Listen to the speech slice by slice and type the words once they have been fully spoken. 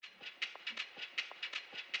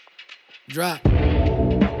Drop. What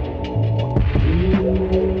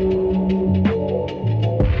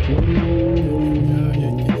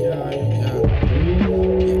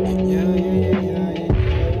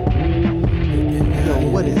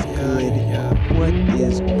is good? What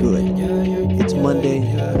is good? It's Monday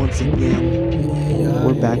once again.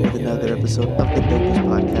 We're back with another episode of the dopest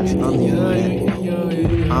podcast on the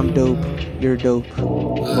internet. I'm dope, you're dope,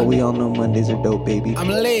 but we all know Mondays are dope, baby.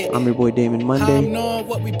 I'm your boy Damon Monday, and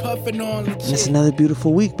it's another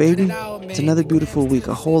beautiful week, baby. It's another beautiful week.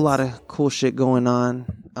 A whole lot of cool shit going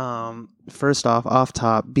on. First off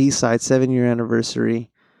top, B-side 7-year anniversary.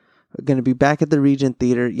 We're going to be back at the Regent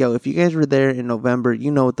Theater. Yo, if you guys were there in November,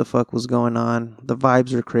 you know what the fuck was going on. The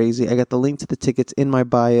vibes are crazy. I got the link to the tickets in my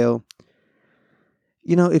bio.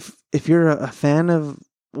 You know, if you're a fan of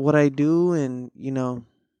what I do and, you know,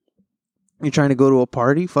 you're trying to go to a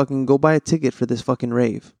party, fucking go buy a ticket for this fucking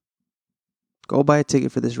rave. Go buy a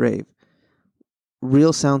ticket for this rave.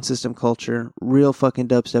 Real sound system culture, real fucking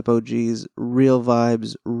dubstep OGs, real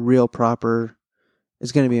vibes, real proper.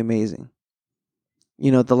 It's going to be amazing.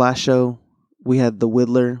 You know, the last show, we had the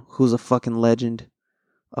Whittler, who's a fucking legend.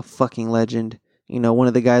 A fucking legend. You know, one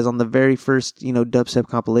of the guys on the very first, you know, dubstep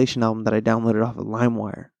compilation album that I downloaded off of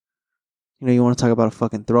LimeWire. You know, you want to talk about a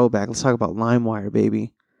fucking throwback. Let's talk about LimeWire,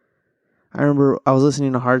 baby. I remember I was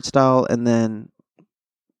listening to Hardstyle, and then,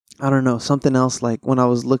 I don't know, something else, like when I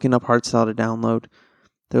was looking up Hardstyle to download,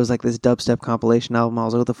 there was like this dubstep compilation album. I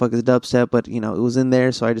was like, what the fuck is dubstep? But, you know, it was in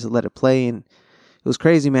there, so I just let it play, and it was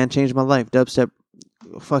crazy, man. Changed my life. Dubstep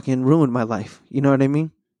fucking ruined my life. You know what I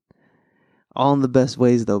mean? All in the best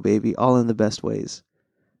ways, though, baby. All in the best ways.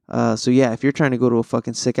 So, yeah, if you're trying to go to a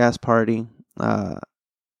fucking sick-ass party,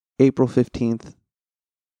 April 15th,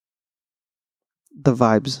 the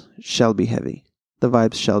vibes shall be heavy. The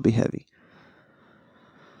vibes shall be heavy.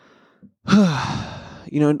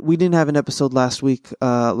 You know, we didn't have an episode last week.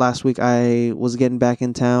 Last week, I was getting back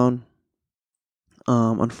in town.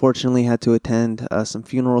 Unfortunately, had to attend some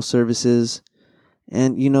funeral services.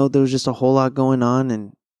 And, you know, there was just a whole lot going on,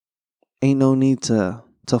 and ain't no need to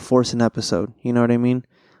force an episode. You know what I mean?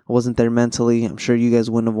 I wasn't there mentally. I'm sure you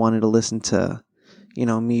guys wouldn't have wanted to listen to, you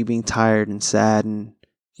know, me being tired and sad and,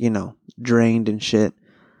 you know, drained and shit.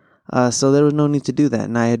 So there was no need to do that.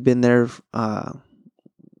 And I had been there,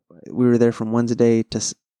 we were there from Wednesday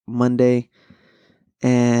to Monday.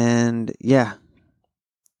 And yeah,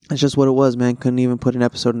 that's just what it was, man. Couldn't even put an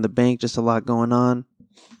episode in the bank. Just a lot going on.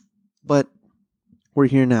 But we're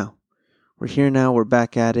here now. We're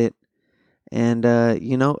back at it. And,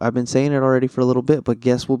 you know, I've been saying it already for a little bit, but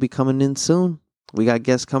guests will be coming in soon. We got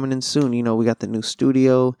guests coming in soon. You know, we got the new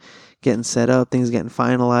studio getting set up, things getting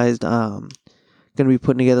finalized. Going to be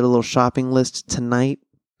putting together a little shopping list tonight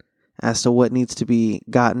as to what needs to be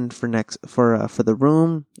gotten for the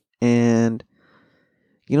room. And,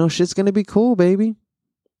 you know, shit's going to be cool, baby.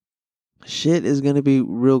 Shit is going to be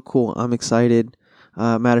real cool. I'm excited.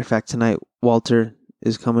 Matter of fact, tonight, Walter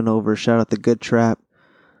is coming over. Shout out the Good Trap.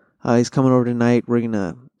 He's coming over tonight. We're going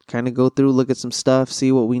to kind of go through, look at some stuff,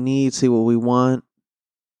 see what we need, see what we want.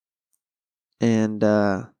 And,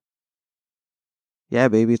 yeah,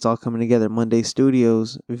 baby, it's all coming together. Monday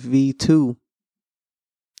Studios, V2.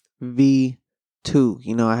 V2.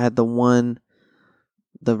 You know, I had the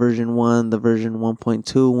version 1, the version 1.2,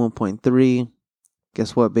 1.3.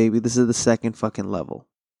 Guess what, baby? This is the second fucking level.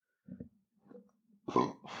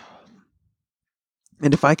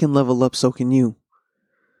 And if I can level up, so can you.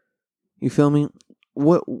 You feel me?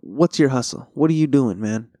 What's your hustle? What are you doing,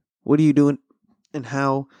 man? What are you doing? And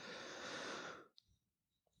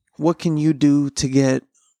what can you do to get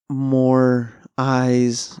more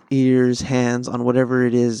eyes, ears, hands on whatever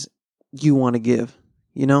it is you want to give?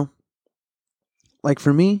 You know? Like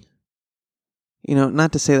for me, you know,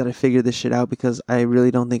 not to say that I figured this shit out, because I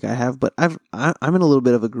really don't think I have, but I'm in a little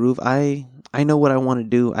bit of a groove. I know what I want to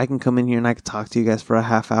do. I can come in here and I can talk to you guys for a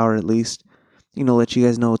half hour at least. You know, let you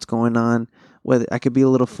guys know what's going on. Whether I could be a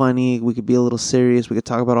little funny, we could be a little serious, we could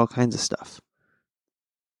talk about all kinds of stuff.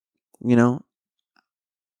 You know,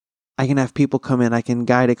 I can have people come in, I can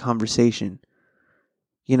guide a conversation.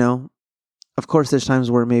 You know, of course there's times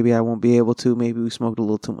where maybe I won't be able to, maybe we smoked a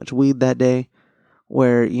little too much weed that day,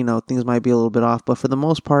 where, you know, things might be a little bit off, but for the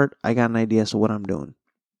most part, I got an idea as to what I'm doing.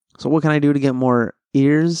 So what can I do to get more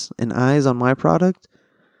ears and eyes on my product?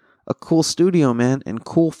 A cool studio, man, and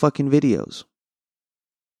cool fucking videos.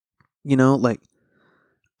 You know, like,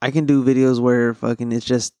 I can do videos where fucking it's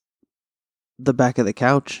just the back of the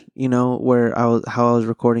couch, you know, where how I was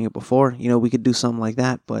recording it before. You know, we could do something like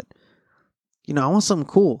that, but, you know, I want something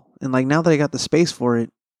cool. And like, now that I got the space for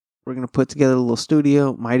it, We're going to put together a little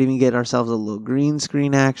studio. Might even get ourselves a little green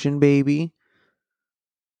screen action, baby.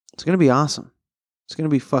 It's going to be awesome. It's going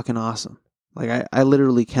to be fucking awesome. Like, I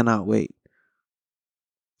literally cannot wait.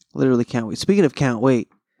 Literally can't wait. Speaking of can't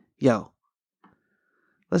wait, yo,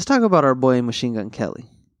 let's talk about our boy Machine Gun Kelly.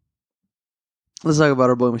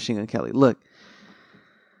 Look,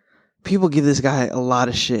 people give this guy a lot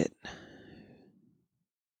of shit.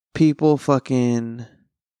 People fucking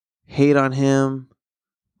hate on him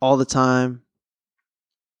all the time.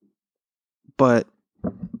 But,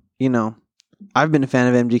 you know, I've been a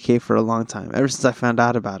fan of MGK for a long time. Ever since I found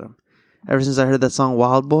out about him. Ever since I heard that song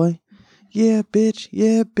Wild Boy. Yeah,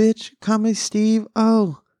 bitch. Call me Steve.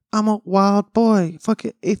 Oh, I'm a wild boy. Fuck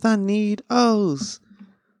it. If I need O's.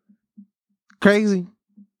 Crazy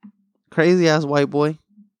ass white boy.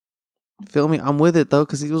 Feel me? I'm with it though,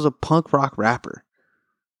 because he was a punk rock rapper.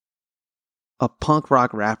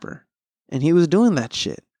 And he was doing that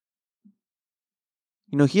shit.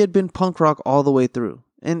 You know, he had been punk rock all the way through.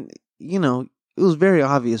 And, you know, it was very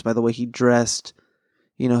obvious by the way he dressed,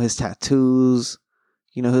 you know, his tattoos,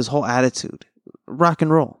 you know, his whole attitude. Rock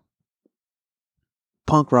and roll.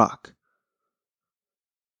 Punk rock.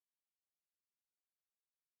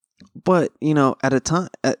 But, you know, at a time,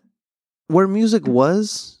 where music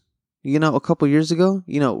was, you know, a couple years ago,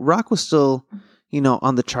 you know, rock was still, you know,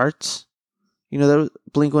 on the charts. You know, there was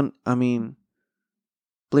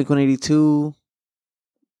Blink-182,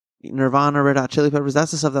 Nirvana, Red Hot Chili Peppers,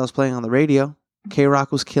 that's the stuff that was playing on the radio.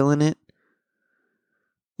 K-Rock was killing it.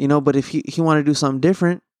 You know, but if he wanted to do something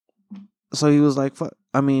different, so he was like, fuck,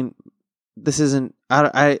 I mean, this isn't,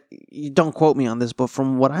 you don't quote me on this, but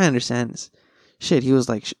from what I understand is, shit, he was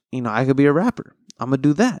like, you know, I could be a rapper. I'm going to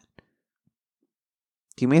do that.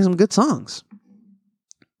 He made some good songs.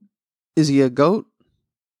 Is he a GOAT?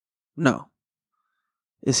 No.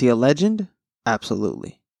 Is he a legend?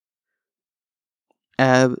 Absolutely.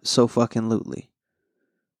 Abso-fucking-lutely.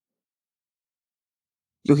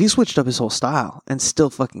 Yo, he switched up his whole style and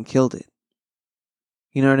still fucking killed it.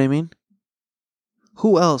 You know what I mean?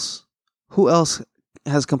 Who else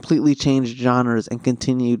has completely changed genres and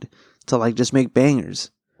continued to like just make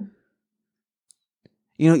bangers?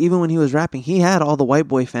 You know, even when he was rapping, he had all the white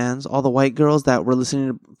boy fans, all the white girls that were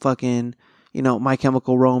listening to fucking, you know, My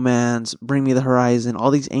Chemical Romance, Bring Me the Horizon,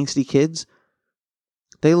 all these angsty kids.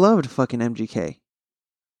 They loved fucking MGK.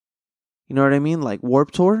 You know what I mean? Like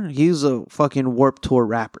Warped Tour, he's a fucking Warped Tour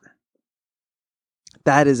rapper.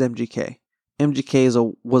 That is MGK.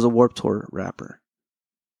 MGK was a Warped Tour rapper.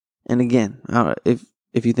 And again, if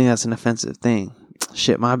you think that's an offensive thing,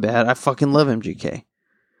 shit, my bad. I fucking love MGK.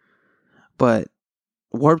 But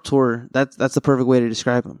Warped Tour, that's the perfect way to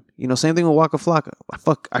describe him. You know, same thing with Waka Flocka.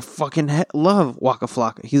 I fucking love Waka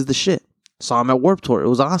Flocka. He's the shit. Saw him at Warped Tour. It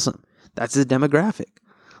was awesome. That's his demographic.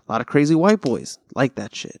 A lot of crazy white boys like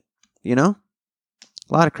that shit. You know?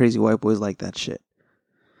 A lot of crazy white boys like that shit.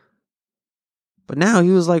 But now he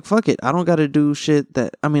was like, fuck it. I don't got to do shit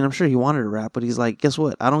that, I mean, I'm sure he wanted to rap, but he's like, guess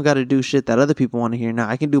what? I don't got to do shit that other people want to hear now.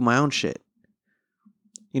 I can do my own shit.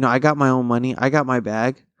 You know, I got my own money. I got my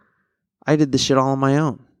bag. I did this shit all on my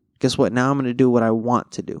own. Guess what? Now I'm going to do what I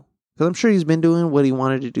want to do. Because I'm sure he's been doing what he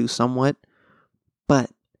wanted to do somewhat. But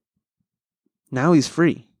now he's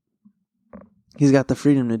free. He's got the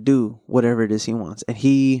freedom to do whatever it is he wants. And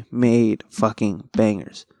he made fucking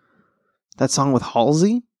bangers. That song with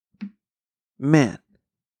Halsey? Man.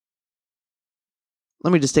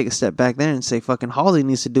 Let me just take a step back there and say fucking Halsey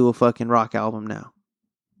needs to do a fucking rock album now.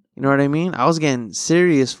 You know what I mean? I was getting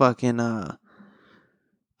serious fucking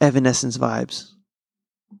Evanescence vibes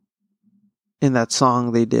in that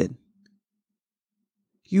song they did.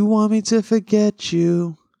 You want me to forget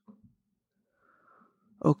you?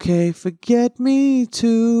 Okay, forget me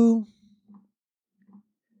too.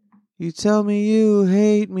 You tell me you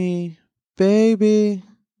hate me, baby.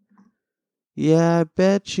 Yeah, I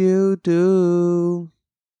bet you do.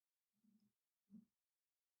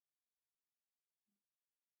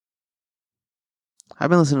 I've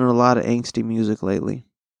been listening to a lot of angsty music lately.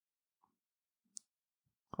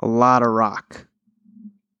 A lot of rock.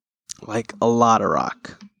 Like, a lot of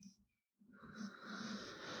rock.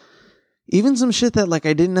 Even some shit that, like,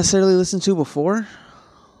 I didn't necessarily listen to before.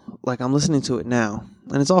 Like, I'm listening to it now.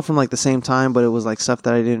 And it's all from, like, the same time, but it was, like, stuff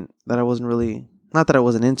that I wasn't really, not that I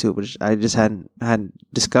wasn't into, but I just hadn't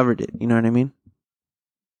discovered it. You know what I mean?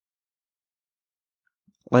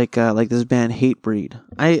 Like this band Hatebreed.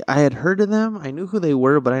 I had heard of them. I knew who they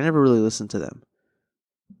were, but I never really listened to them.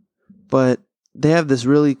 But they have this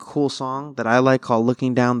really cool song that I like called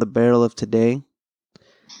Looking Down the Barrel of Today.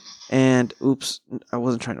 And, oops, I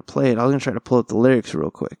wasn't trying to play it. I was going to try to pull up the lyrics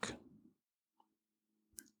real quick.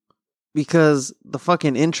 Because the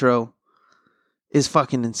fucking intro is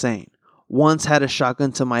fucking insane. Once had a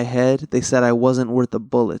shotgun to my head. They said I wasn't worth the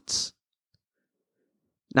bullets.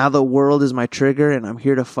 Now the world is my trigger and I'm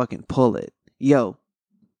here to fucking pull it. Yo.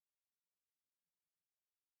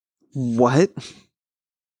 What?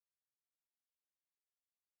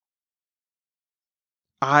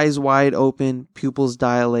 Eyes wide open, pupils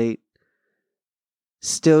dilate.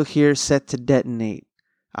 Still here, set to detonate.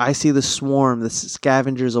 I see the swarm, the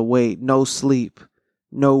scavengers await. No sleep,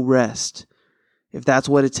 no rest. If that's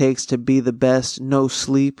what it takes to be the best, no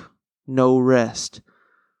sleep, no rest.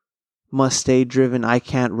 Must stay driven, I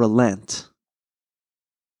can't relent.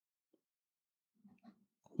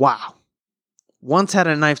 Wow. Once had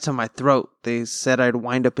a knife to my throat. They said I'd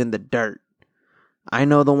wind up in the dirt. I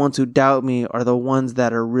know the ones who doubt me are the ones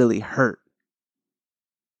that are really hurt.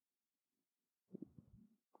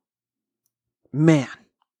 Man.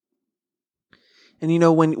 And you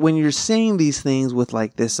know, when you're saying these things with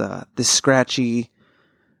like this scratchy,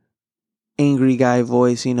 angry guy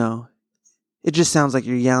voice, you know, it just sounds like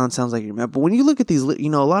you're yelling, sounds like you're mad. But when you look at these,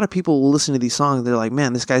 you know, a lot of people will listen to these songs. They're like,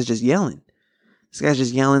 man, this guy's just yelling. This guy's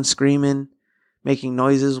just yelling, screaming, making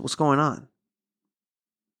noises. What's going on?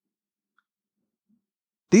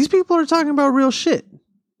 These people are talking about real shit.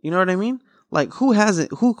 You know what I mean? Like, who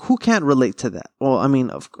hasn't, who can't relate to that? Well, I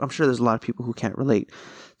mean, I'm sure there's a lot of people who can't relate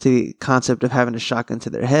to the concept of having a shotgun to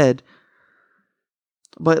their head.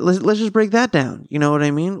 But let's just break that down. You know what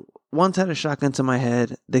I mean? Once had a shotgun to my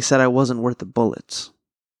head. They said I wasn't worth the bullets.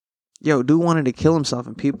 Yo, dude wanted to kill himself,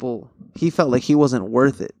 and he felt like he wasn't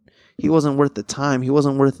worth it. He wasn't worth the time. He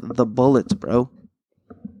wasn't worth the bullets, bro.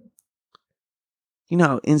 You know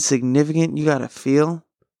how insignificant you gotta feel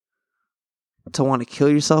to want to kill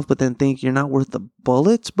yourself, but then think you're not worth the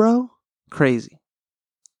bullets, bro? Crazy.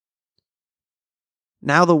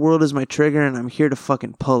 Now the world is my trigger, and I'm here to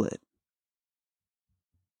fucking pull it.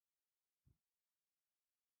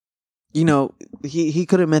 You know, he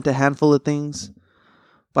could have meant a handful of things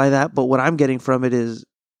by that, but what I'm getting from it is,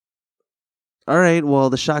 all right, well,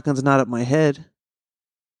 the shotgun's not at my head.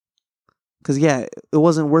 Because, yeah, it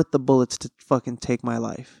wasn't worth the bullets to fucking take my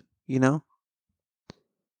life, you know?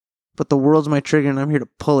 But the world's my trigger, and I'm here to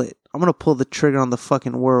pull it. I'm going to pull the trigger on the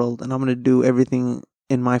fucking world, and I'm going to do everything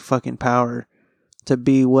in my fucking power to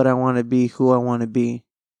be what I want to be, who I want to be.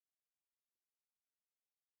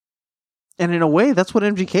 And in a way, that's what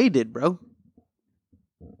MGK did, bro.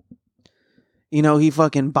 You know, he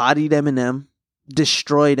fucking bodied Eminem,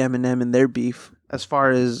 destroyed Eminem in their beef, as far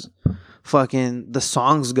as fucking the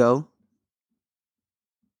songs go.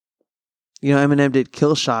 You know, Eminem did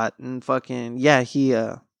Kill Shot, and fucking, yeah, he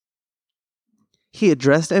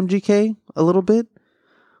addressed MGK a little bit,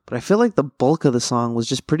 but I feel like the bulk of the song was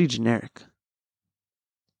just pretty generic.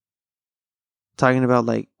 Talking about,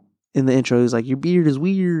 like, in the intro, he's like, your beard is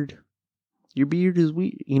weird. Your beard is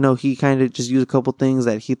weird. You know, he kind of just used a couple things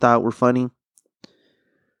that he thought were funny.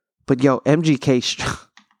 But yo, MGK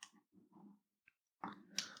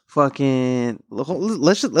fucking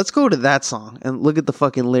let's go to that song and look at the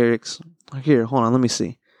fucking lyrics. Here, hold on, let me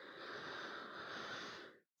see.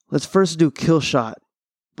 Let's first do Kill Shot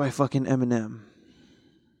by fucking Eminem.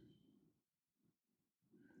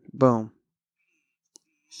 Boom.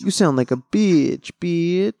 You sound like a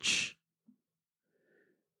bitch.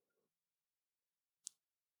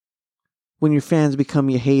 When your fans become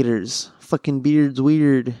your haters. Fucking beard's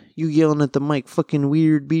weird. You yelling at the mic. Fucking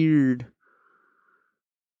weird beard.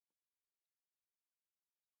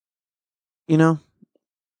 You know?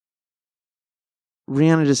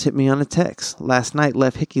 Rihanna just hit me on a text. Last night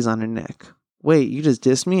left hickeys on her neck. Wait, you just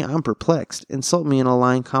dissed me? I'm perplexed. Insult me in a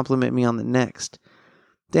line. Compliment me on the next.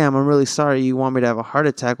 Damn, I'm really sorry you want me to have a heart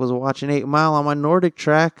attack. Was watching 8 Mile on my Nordic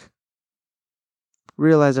track.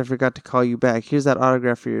 Realize I forgot to call you back. Here's that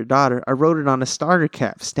autograph for your daughter. I wrote it on a starter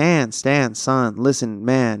cap. Stand, son. Listen,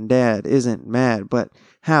 man, dad isn't mad, but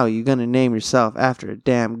how you gonna name yourself after a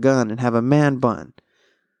damn gun and have a man bun?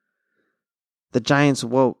 The Giants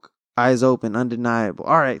woke, eyes open, undeniable.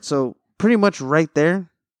 All right, so pretty much right there,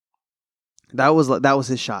 that was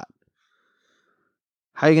his shot.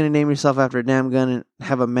 How you gonna name yourself after a damn gun and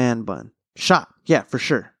have a man bun? Shot, yeah, for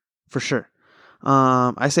sure.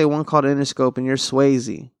 I say one call to Interscope and you're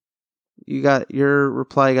Swayze. You got your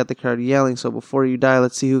reply, you got the crowd yelling, so before you die,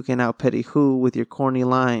 let's see who can out-petty who with your corny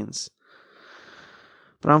lines.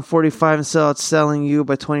 But I'm 45 and still outselling you.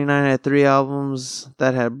 By 29, I had 3 albums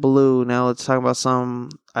that had blue. Now let's talk about some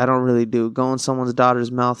I don't really do. Go in someone's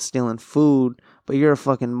daughter's mouth stealing food, but you're a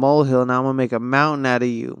fucking molehill. Now I'm gonna make a mountain out of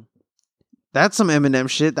you. That's some Eminem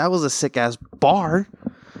shit. That was a sick-ass bar.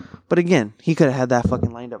 But again, he could have had that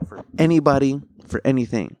fucking lined up for anybody, for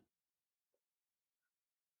anything.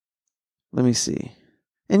 Let me see.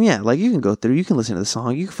 And yeah, like, you can go through, you can listen to the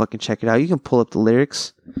song, you can fucking check it out, you can pull up the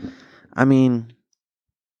lyrics. I mean,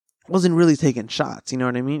 wasn't really taking shots, you know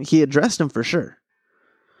what I mean? He addressed them for sure.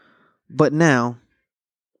 But now,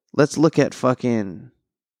 let's look at fucking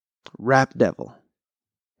Rap Devil.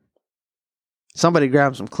 Somebody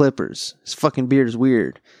grab some clippers. His fucking beard is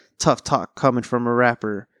weird. Tough talk coming from a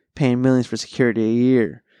rapper paying millions for security a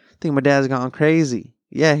year. I think my dad's gone crazy.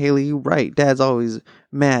 Yeah, Haley, you right. Dad's always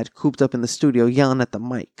mad, cooped up in the studio, yelling at the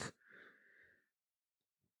mic.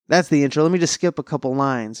 That's the intro. Let me just skip a couple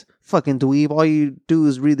lines. Fucking dweeb, all you do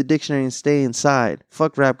is read the dictionary and stay inside.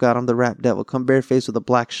 Fuck rap god, I'm the rap devil. Come barefaced with a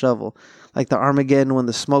black shovel. Like the Armageddon when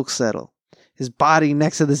the smoke settle. His body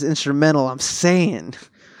next to this instrumental, I'm saying.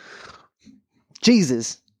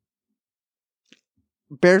 Jesus.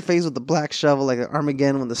 Barefaced with the black shovel like the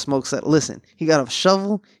Armageddon when the smoke settle. Listen, he got a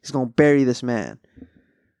shovel, he's gonna bury this man.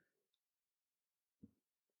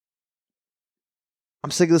 I'm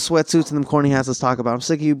sick of the sweatsuits and them corny hats, let's talk about it. I'm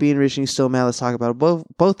sick of you being rich and you still mad, let's talk about it.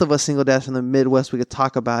 Both of us single dads from the Midwest, we could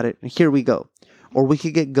talk about it. And here we go. Or we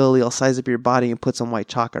could get gully, I'll size up your body and put some white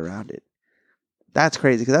chalk around it. That's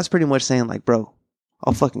crazy, because that's pretty much saying like, bro,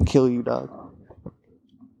 I'll fucking kill you, dog.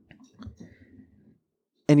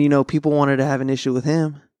 And you know, people wanted to have an issue with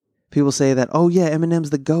him. People say that, oh yeah, Eminem's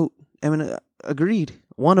the GOAT. Eminem, agreed.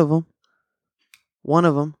 One of them.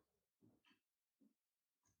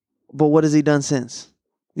 But what has he done since?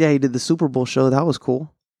 Yeah, he did the Super Bowl show. That was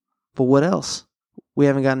cool. But what else? We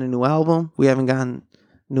haven't gotten a new album. We haven't gotten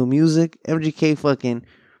new music. MGK fucking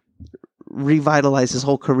revitalized his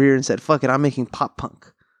whole career and said, fuck it, I'm making pop punk.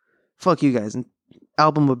 Fuck you guys. An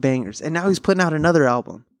album of bangers. And now he's putting out another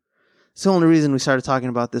album. It's the only reason we started talking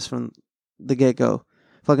about this from the get-go.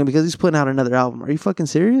 Fucking because he's putting out another album. Are you fucking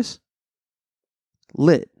serious?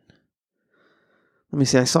 Lit. Let me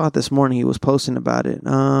see. I saw it this morning. He was posting about it.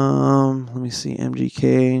 Let me see.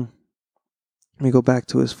 MGK. Let me go back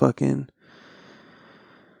to his fucking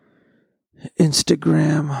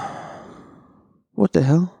Instagram. What the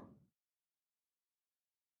hell?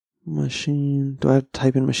 Machine. Do I have to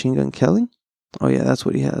type in Machine Gun Kelly? Oh yeah, that's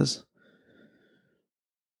what he has.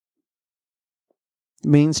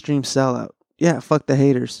 Mainstream sellout. Yeah, fuck the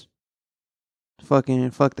haters.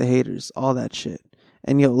 Fucking fuck the haters. All that shit.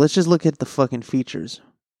 And yo, let's just look at the fucking features.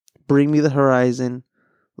 Bring Me the Horizon,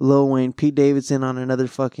 Lil Wayne, Pete Davidson on another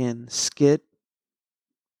fucking skit,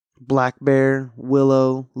 Black Bear,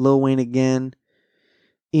 Willow, Lil Wayne again,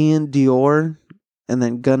 Ian Dior, and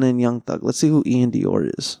then Gunna and Young Thug. Let's see who Ian Dior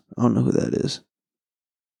is. I don't know who that is.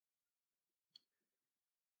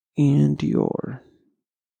 Ian Dior.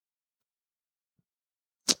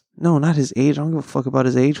 No, not his age. I don't give a fuck about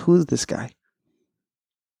his age. Who is this guy?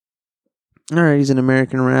 Alright, he's an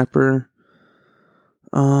American rapper.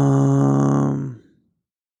 You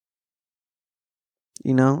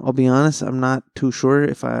know, I'll be honest, I'm not too sure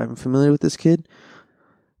if I'm familiar with this kid.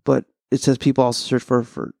 But it says people also search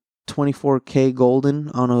for 24K Golden.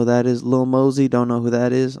 I don't know who that is. Lil Mosey, don't know who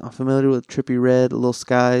that is. I'm familiar with Trippie Redd, Lil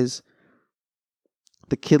Skies.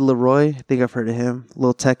 The Kid Leroy, I think I've heard of him.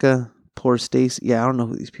 Lil Tecca, Poor Stacy. Yeah, I don't know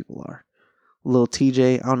who these people are. Lil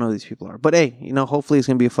TJ, I don't know who these people are. But hey, you know, hopefully it's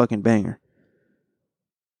going to be a fucking banger.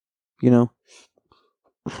 You know?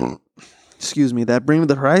 Excuse me, that Bring Me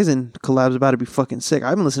the Horizon collab's about to be fucking sick.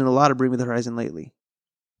 I've been listening to a lot of Bring Me the Horizon lately.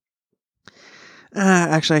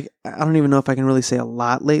 Actually, I don't even know if I can really say a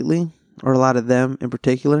lot lately, or a lot of them in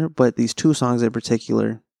particular, but these two songs in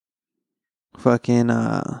particular, fucking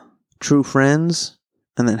True Friends,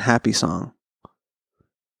 and then Happy Song.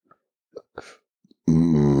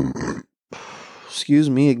 Excuse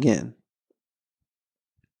me again.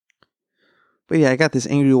 But yeah, I got this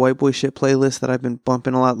Angry White Boy shit playlist that I've been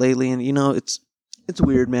bumping a lot lately, and you know, it's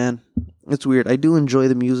weird, man. It's weird. I do enjoy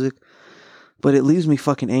the music, but it leaves me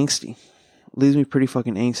fucking angsty. It leaves me pretty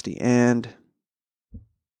fucking angsty, and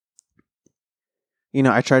you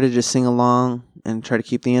know, I try to just sing along and try to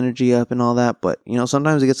keep the energy up and all that, but you know,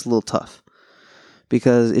 sometimes it gets a little tough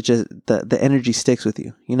because it just the energy sticks with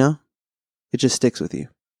you, you know? It just sticks with you.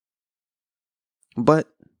 But,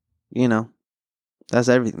 you know, that's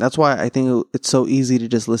everything. That's why I think it's so easy to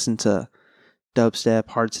just listen to dubstep,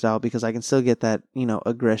 hardstyle, because I can still get that, you know,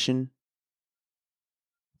 aggression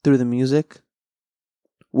through the music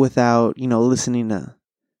without, you know, listening to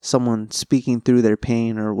someone speaking through their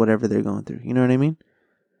pain or whatever they're going through. You know what I mean?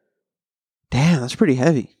 Damn, that's pretty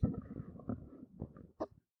heavy.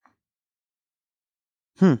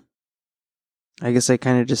 I guess I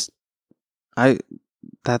kind of just,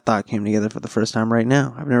 that thought came together for the first time right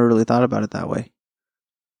now. I've never really thought about it that way.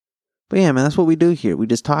 But yeah, man, that's what we do here. We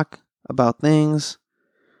just talk about things.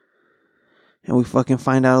 And we fucking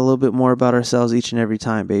find out a little bit more about ourselves each and every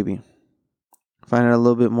time, baby. Find out a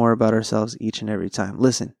little bit more about ourselves each and every time.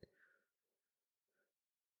 Listen,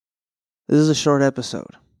 this is a short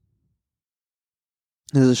episode.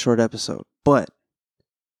 But,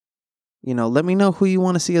 let me know who you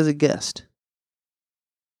want to see as a guest.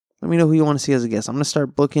 I'm going to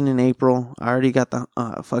start booking in April. I already got the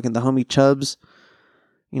homie Chubbs.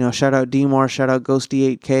 Shout out D-Mar, shout out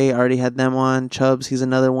Ghosty8K. I already had them on. Chubbs, he's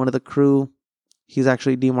another one of the crew. He's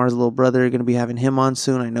actually D-Mar's little brother. Going to be having him on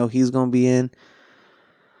soon. I know he's going to be in.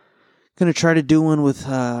 Going to try to do one with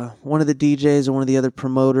one of the DJs or one of the other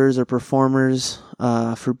promoters or performers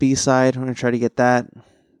for B-side. We're going to try to get that,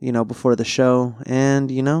 before the show. And,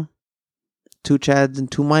 2 Chads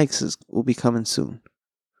and 2 mics will be coming soon.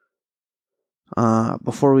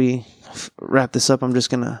 Before we wrap this up, I'm just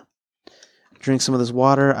going to drink some of this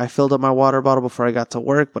water. I filled up my water bottle before I got to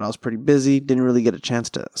work, but I was pretty busy. Didn't really get a chance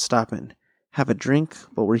to stop and have a drink,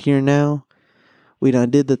 but we're here now. We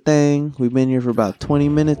done did the thing. We've been here for about 20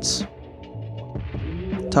 minutes.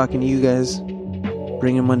 Talking to you guys.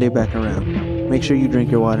 Bringing Monday back around. Make sure you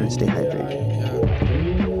drink your water and stay hydrated.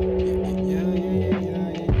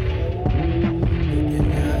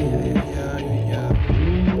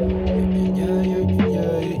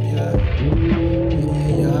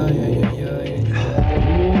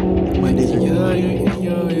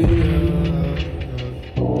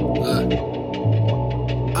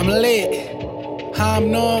 I'm lit. How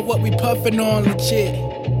I'm knowing what we puffin' on legit.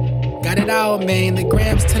 Got it out, man. The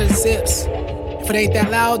grams to the zips. If it ain't that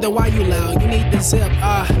loud, then why you loud? You need the zip.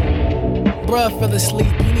 Bruh fell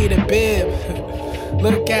asleep. You need a bib.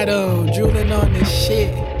 Look at him drooling on this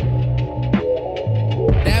shit.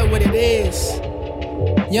 That what it is.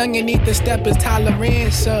 Young and need to step his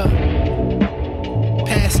tolerance up.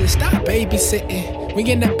 Pass it, stop babysitting. We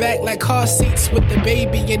in the back like car seats with the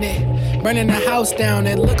baby in it. Burning the house down,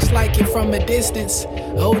 it looks like it from a distance.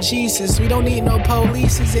 Oh Jesus, we don't need no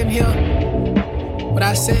polices in here. What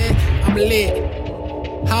I said, I'm lit.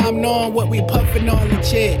 How I'm knowing what we puffin' on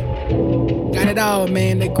legit. Got it all,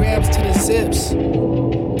 man, the grabs to the zips.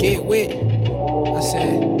 Get wit, I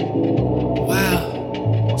said.